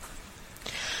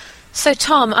So,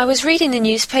 Tom, I was reading the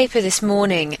newspaper this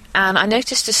morning and I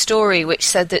noticed a story which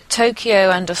said that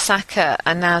Tokyo and Osaka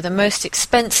are now the most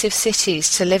expensive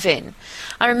cities to live in.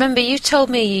 I remember you told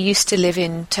me you used to live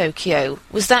in Tokyo.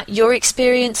 Was that your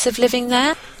experience of living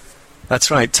there? That's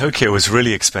right, Tokyo was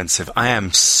really expensive. I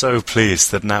am so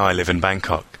pleased that now I live in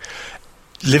Bangkok.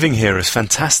 Living here is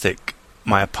fantastic.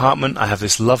 My apartment, I have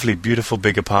this lovely, beautiful,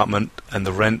 big apartment, and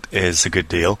the rent is a good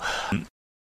deal.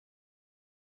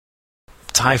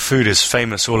 Thai food is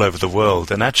famous all over the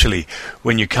world, and actually,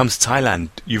 when you come to Thailand,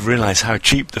 you realize how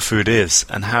cheap the food is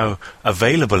and how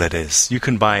available it is. You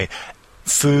can buy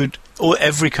food, or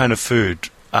every kind of food,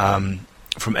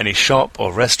 from any shop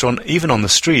or restaurant, even on the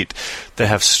street. They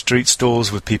have street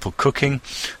stalls with people cooking.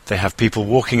 They have people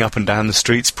walking up and down the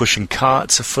streets pushing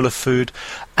carts full of food,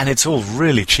 and it's all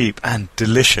really cheap and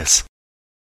delicious.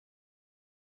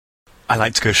 I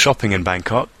like to go shopping in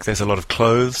Bangkok. There's a lot of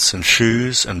clothes and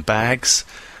shoes and bags.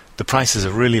 The prices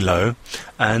are really low,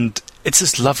 and it's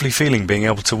this lovely feeling being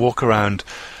able to walk around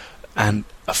and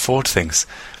afford things.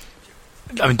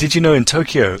 I mean, did you know in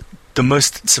Tokyo the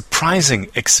most surprising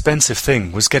expensive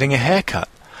thing was getting a haircut?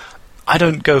 I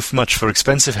don't go much for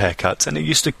expensive haircuts, and it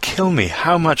used to kill me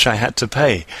how much I had to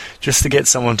pay just to get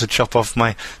someone to chop off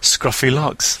my scruffy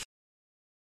locks.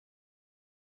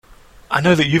 I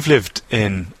know that you've lived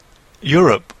in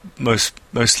Europe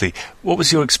mostly. What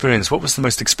was your experience? What was the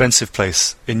most expensive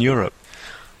place in Europe?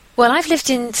 Well, I've lived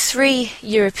in 3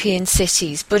 European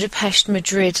cities, Budapest,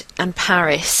 Madrid and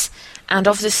Paris. And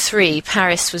of the 3,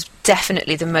 Paris was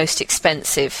definitely the most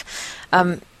expensive.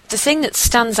 The thing that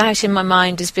stands out in my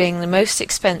mind as being the most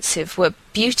expensive were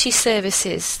beauty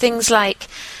services, things like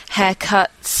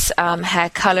haircuts, hair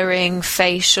colouring,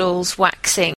 facials,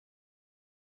 waxing.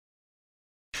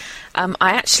 I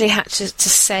actually had to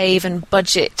save and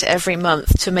budget every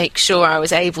month to make sure I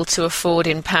was able to afford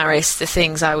in Paris the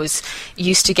things I was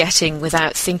used to getting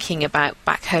without thinking about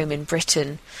back home in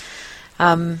Britain.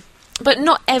 But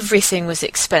not everything was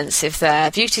expensive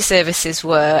there. Beauty services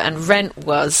were, and rent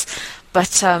was, but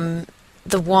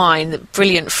the wine, the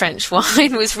brilliant French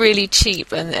wine, was really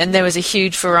cheap, and there was a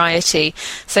huge variety.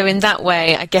 So in that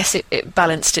way, I guess it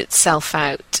balanced itself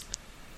out.